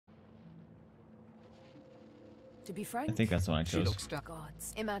To be frank, I think that's the one I she chose. looks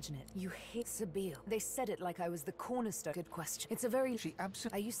gods. Imagine it. You hate Sabille. They said it like I was the cornerstone. Good question. It's a very. She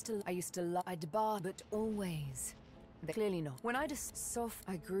absolutely. I used to love. I'd bar, but always. They clearly not. When I just soft,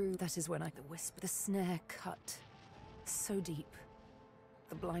 I grew. That is when I the whisper, the snare cut, so deep.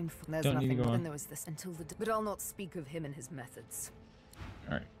 The blindfold. There's Don't need to nothing. go on. Then there was this until the. But I'll not speak of him and his methods.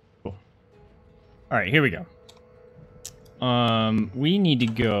 All right, cool. All right, here we go. We need to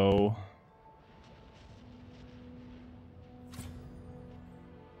go.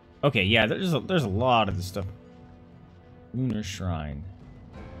 Okay, yeah, there's a lot of this stuff. Lunar Shrine.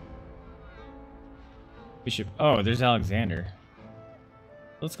 Bishop. Oh, there's Alexander.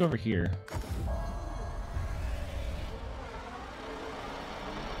 Let's go over here.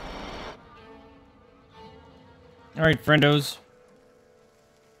 All right, friendos.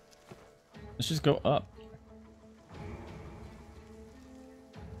 Let's just go up.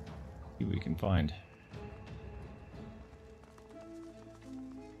 See what we can find.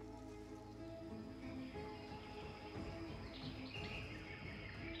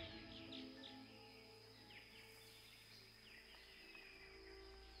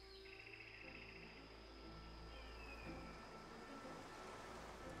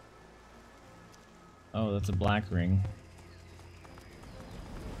 Oh, that's a black ring.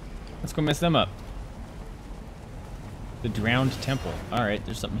 Let's go mess them up. The Drowned Temple. Alright,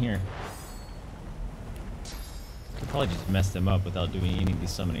 there's something here. Could probably just mess them up without doing any of these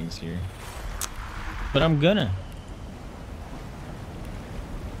summonings here. But I'm gonna.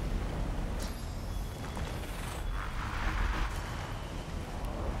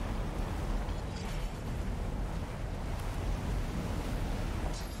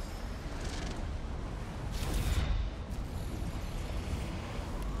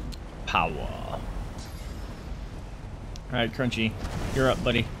 Power. Alright, Crunchy. You're up,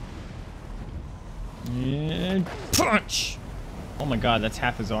 buddy. And punch! Oh my god, that's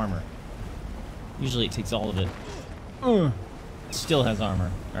half his armor. Usually it takes all of it. Still has armor.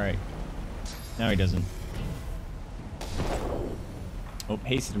 Alright. Now he doesn't. Oh,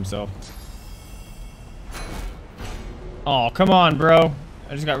 hasted himself. Oh, come on, bro.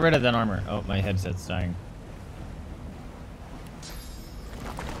 I just got rid of that armor. Oh, my headset's dying.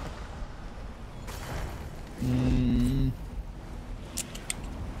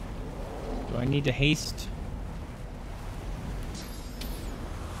 Do I need to haste?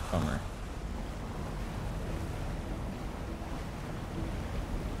 Bummer.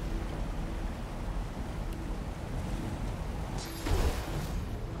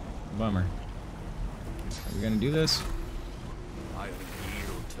 Bummer. Are we gonna do this? I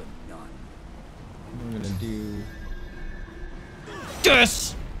yield to none. We're gonna do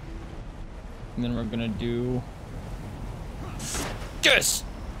this, and then we're gonna do this.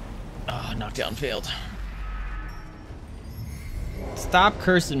 Ah, knockdown failed. Stop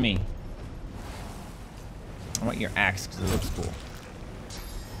cursing me. I want your axe because it looks cool.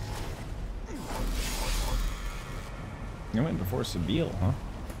 You went before Sabille, huh?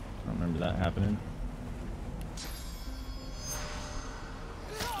 I don't remember that happening.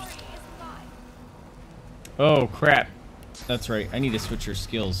 Oh crap. That's right. I need to switch your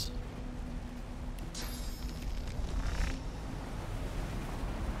skills.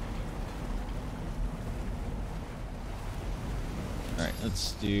 Alright,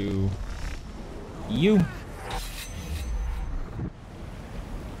 let's do you.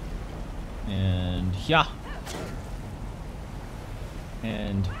 And yeah.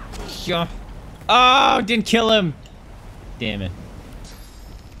 And yeah. Oh, didn't kill him. Damn it.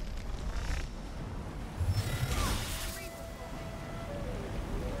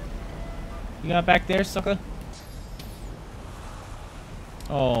 You got back there, sucker?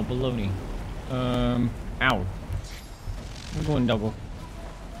 Oh, baloney. Ow. I'm going double.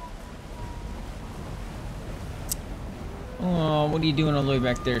 Oh, what are you doing all the way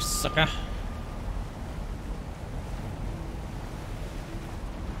back there, sucker?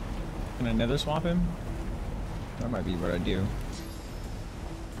 Can I nether swap him? That might be what I do.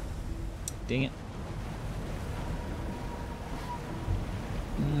 Dang it.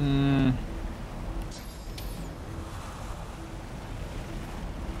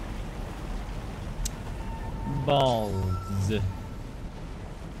 Balls.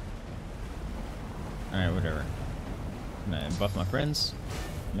 Alright, whatever. Can I buff my friends?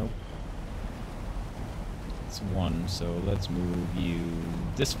 Nope. It's one, so let's move you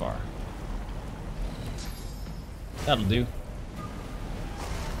this far. That'll do.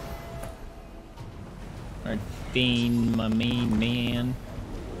 Alright, Thane, my main man.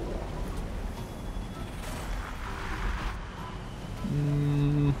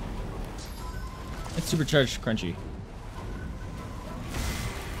 It's supercharged crunchy.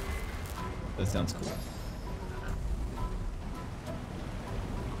 That sounds cool.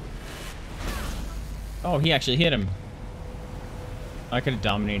 Oh, he actually hit him. I could have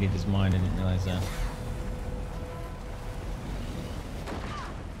dominated his mind. I didn't realize that.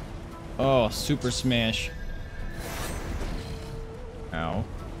 Oh, super smash. Ow.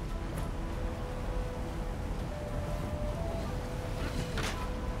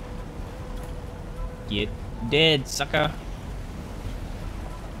 Get dead, sucker.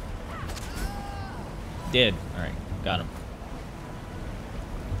 Dead. Alright, got him.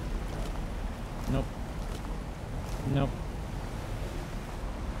 Nope. Nope.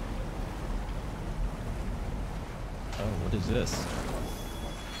 Oh, what is this?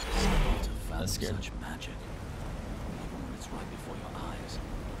 That's scared. Such magic. Even when it's right before your eyes.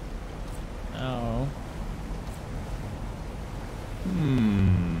 Oh.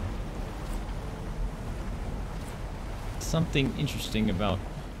 Something interesting about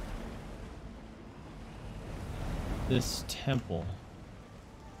this temple.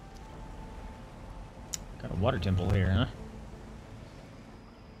 Got a water temple here, huh?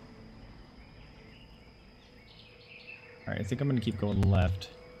 Alright, I think I'm gonna keep going left.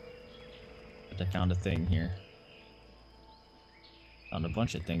 But I found a thing here. Found a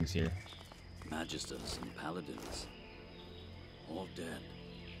bunch of things here. Magisters and paladins. All dead.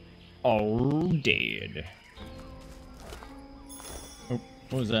 All dead. Oh,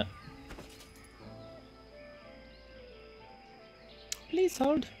 what was that? Please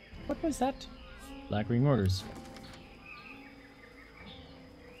hold. What was that? Black Ring orders.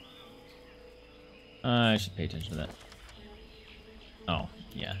 I should pay attention to that. Oh,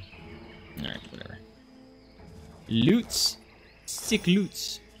 yeah. Alright, whatever. Loots. Sick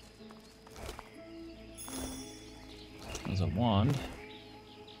loots. There's a wand.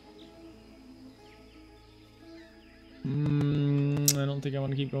 I don't think I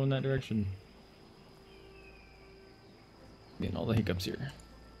want to keep going that direction. Getting all the hiccups here.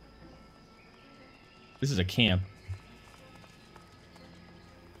 This is a camp.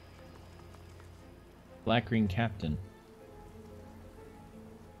 Black Green Captain.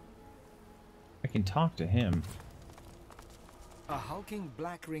 I can talk to him. A hulking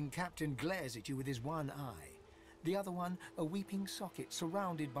black ring captain glares at you with his one eye. The other one, a weeping socket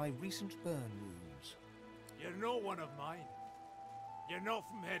surrounded by recent burn wounds. You're no one of mine. You're not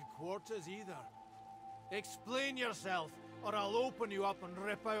from headquarters either. Explain yourself, or I'll open you up and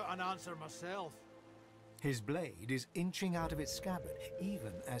rip out an answer myself. His blade is inching out of its scabbard,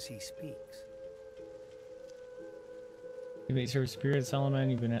 even as he speaks. You may serve Spirit Solomon.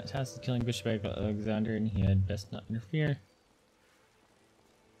 You've been tasked with killing Bishop Alexander, and he had best not interfere.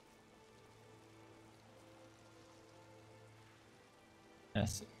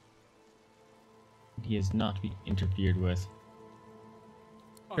 Yes. He is not to be interfered with.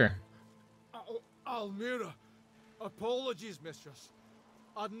 Sure. Almira, apologies, mistress.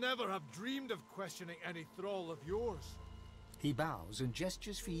 I'd never have dreamed of questioning any thrall of yours. He bows and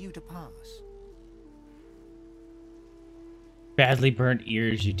gestures for you to pass. Badly burnt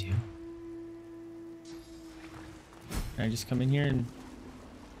ears, you two. Can I just come in here and...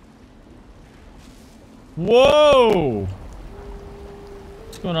 Whoa!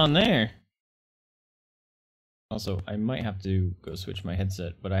 What's going on there? Also, I might have to go switch my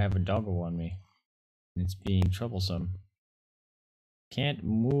headset, but I have a doggo on me. And it's being troublesome. Can't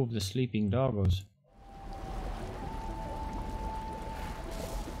move the sleeping doggos.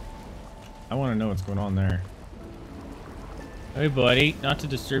 I want to know what's going on there. Hey buddy, not to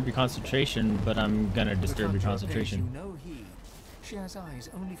disturb your concentration, but I'm gonna disturb your concentration. You no heed. She has eyes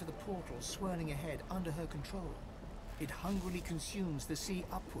only for the portal swirling ahead under her control. It hungrily consumes the sea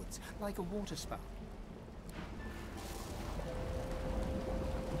upwards, like a waterspout.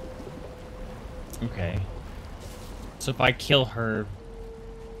 Okay. So if I kill her...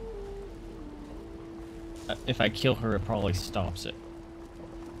 it probably stops it.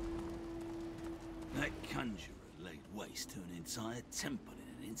 That conjurer laid waste to an entire temple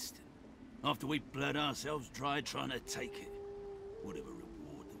in an instant. After we bled ourselves dry trying to take it. Whatever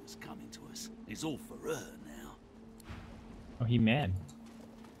reward that was coming to us is all for her now. Oh, he mad.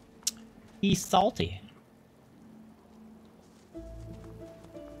 He's salty.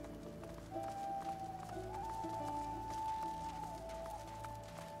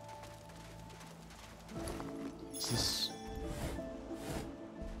 This is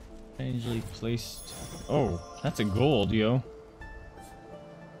strangely placed. Oh, that's a gold, yo.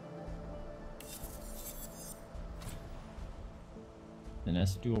 And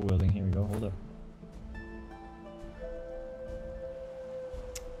that's dual wielding. Here we go. Hold up.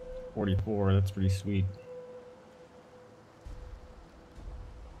 44, that's pretty sweet.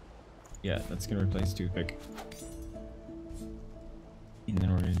 Yeah, that's gonna replace toothpick. And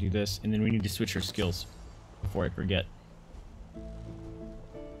then we're gonna do this, and then we need to switch our skills before I forget.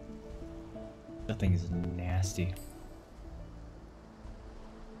 That thing is nasty.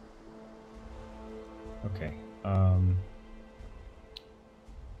 Okay,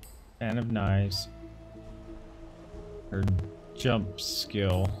 fan of knives. Her jump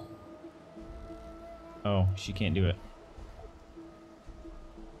skill. Oh, she can't do it.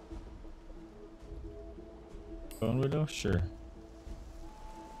 Bone Widow? Sure.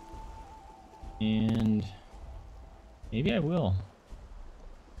 And maybe I will.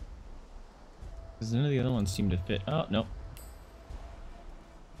 Because none of the other ones seem to fit. Oh, nope.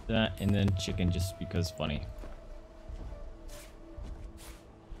 That, and then chicken just because funny.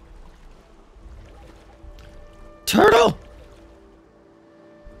 Turtle!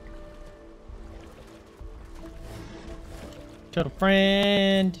 Turtle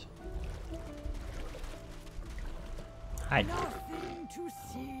friend! Hi. Nothing to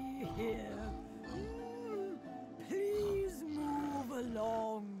see here. Please move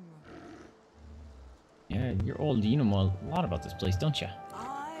along. Yeah, you're old. You know a lot about this place, don't you?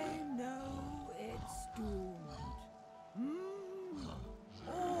 I know it's doomed.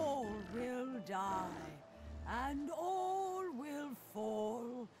 All will die, and all will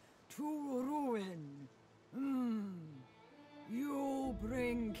fall to ruin. You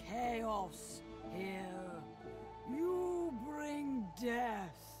bring chaos here. You bring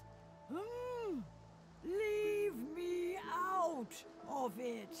death. Leave me out of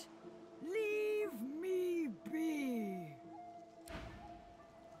it. Leave me be.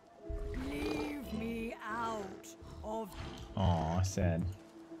 Leave me out of... Aw, sad.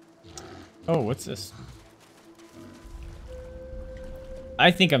 Oh, what's this?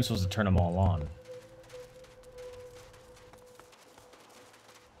 I think I'm supposed to turn them all on.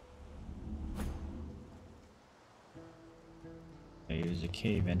 Okay, here's a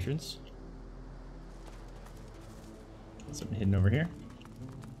cave entrance. Something hidden over here.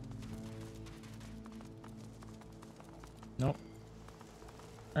 Nope.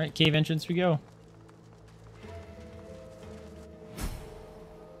 Alright, cave entrance we go.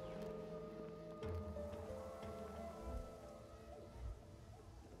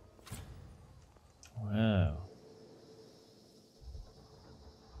 Wow.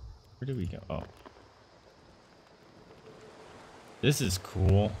 Where do we go? Oh. This is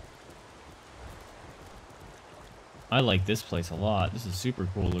cool. I like this place a lot. This is super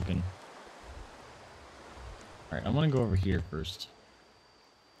cool looking. Alright, I want to go over here first.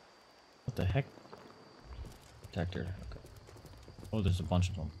 What the heck? Protector. Okay. Oh, there's a bunch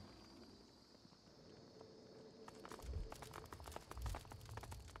of them.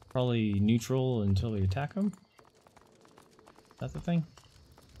 Probably neutral until we attack them? Is that the thing?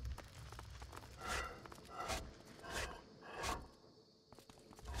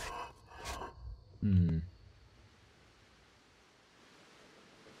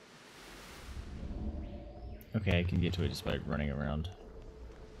 Okay, I can get to it just by running around.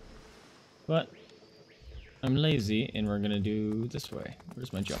 But I'm lazy and we're gonna do this way.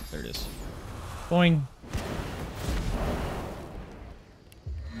 Where's my jump? There it is. Boing!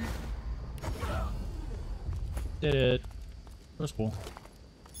 Did it. First pull.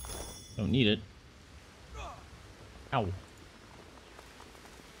 Don't need it. Ow.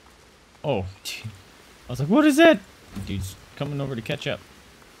 Oh, dude. I was like, what is that? Dude's coming over to catch up.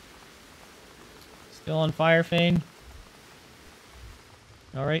 Still on fire, Fane?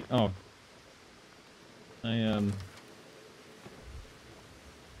 Alright. Oh. Not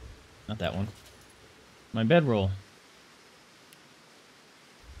that one. My bedroll.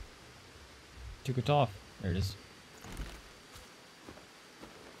 Took it off. There it is.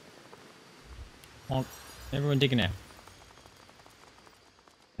 Honk. Everyone take a nap.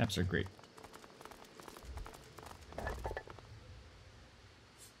 Naps are great.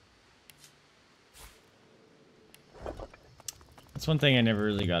 That's one thing I never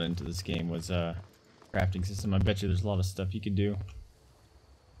really got into this game was crafting system. I bet you there's a lot of stuff you could do.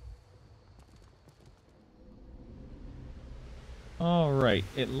 Alright,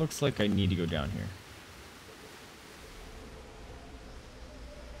 it looks like I need to go down here.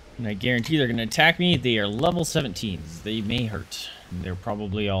 And I guarantee they're going to attack me. They are level 17s. They may hurt. They're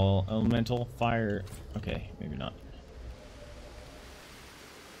probably all elemental, fire. Okay, maybe not.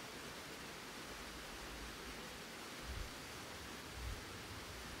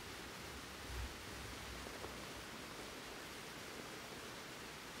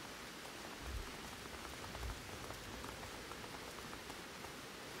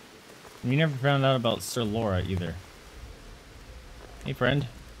 We never found out about Sir Laura either. Hey, friend.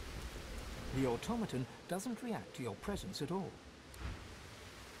 The automaton doesn't react to your presence at all.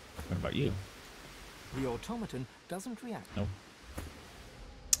 What about you? The automaton doesn't react. Nope.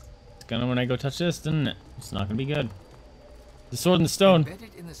 It's gonna when I go touch this, isn't it? It's not gonna be good. The sword in the stone.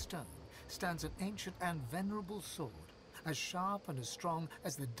 Embedded in the stone stands an ancient and venerable sword, as sharp and as strong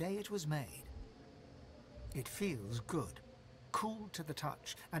as the day it was made. It feels good, cool to the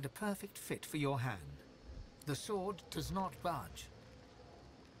touch, and a perfect fit for your hand. The sword does not budge.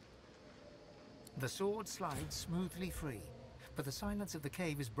 The sword slides smoothly free, but the silence of the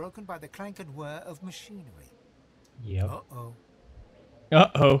cave is broken by the clank and whir of machinery. Yep. Uh-oh.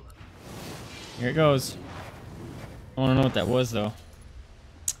 Uh-oh. Here it goes. I wanna know what that was, though.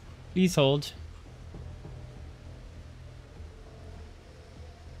 Please hold.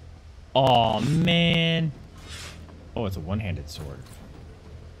 Aw, man. Oh, it's a one-handed sword.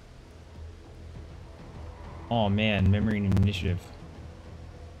 Oh man, memory and initiative.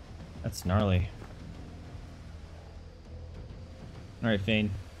 That's gnarly. Alright, Fane.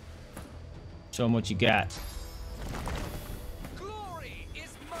 Show him what you got. Glory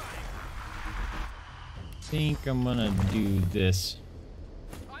is mine. Think I'm gonna do this.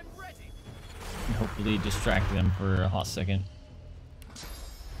 I'm ready. And hopefully distract them for a hot second.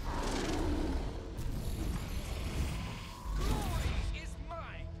 Glory is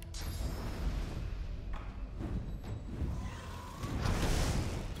mine.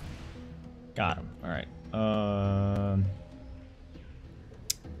 Got him. Alright.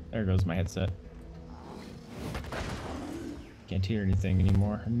 There goes my headset. Can't hear anything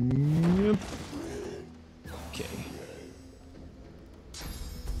anymore. Nope. Okay.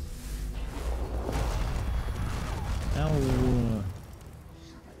 Ow.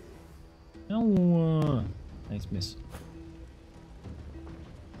 Ow. Nice miss.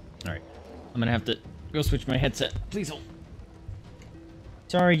 Alright. I'm gonna have to go switch my headset. Please hold.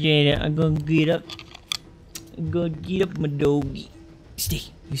 Sorry, Jada. I'm gonna get up. I'm gonna get up, my doggy. Stay.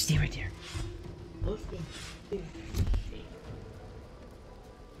 You stay right there.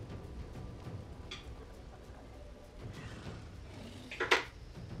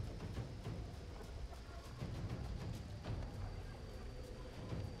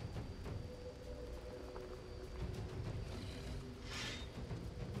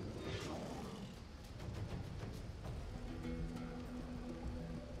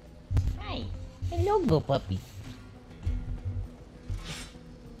 Hi. Hello, go puppy.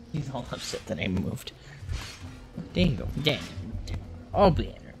 He's all upset that I moved. There you go. There. All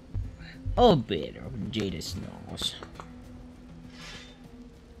better. All better. Jada Snows.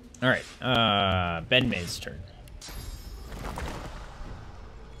 Alright. Ben-mezd turn.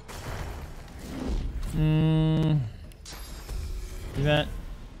 Do that.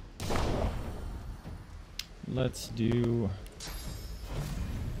 Let's do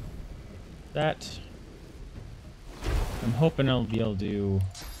that. I'm hoping I'll be able to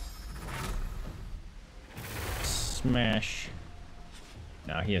smash.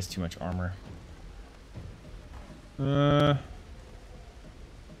 No, he has too much armor. Alright,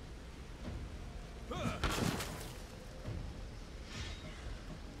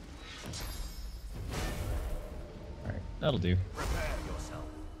 that'll do.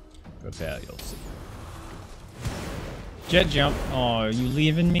 Prepare yourself. Jet jump. Oh, are you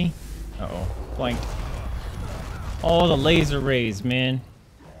leaving me? Uh-oh. Flanked. Oh, the laser rays, man.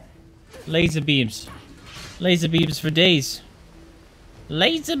 Laser beams. Laser beams for days.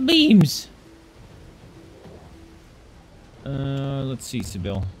 Laser beams! Let's see,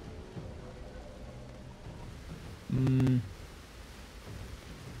 Sybil.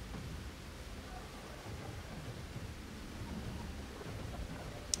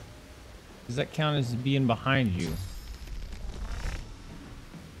 Does that count as being behind you?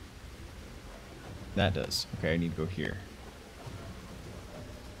 That does. Okay, I need to go here.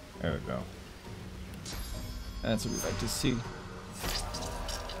 There we go. That's what we'd like to see.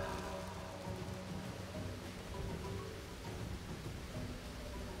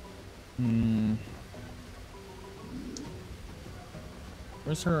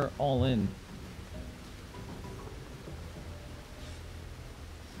 Where's her all in?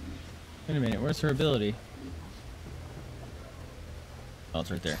 Wait a minute, where's her ability? Oh,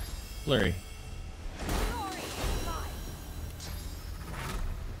 it's right there. Blurry.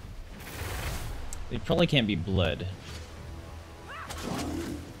 They probably can't be blood.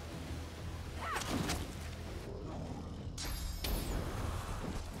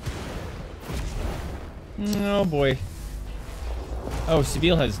 Oh boy. Oh,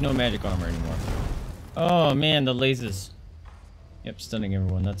 Sybil has no magic armor anymore. Oh man, the lasers. Yep, stunning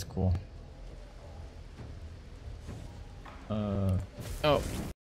everyone. That's cool. Oh.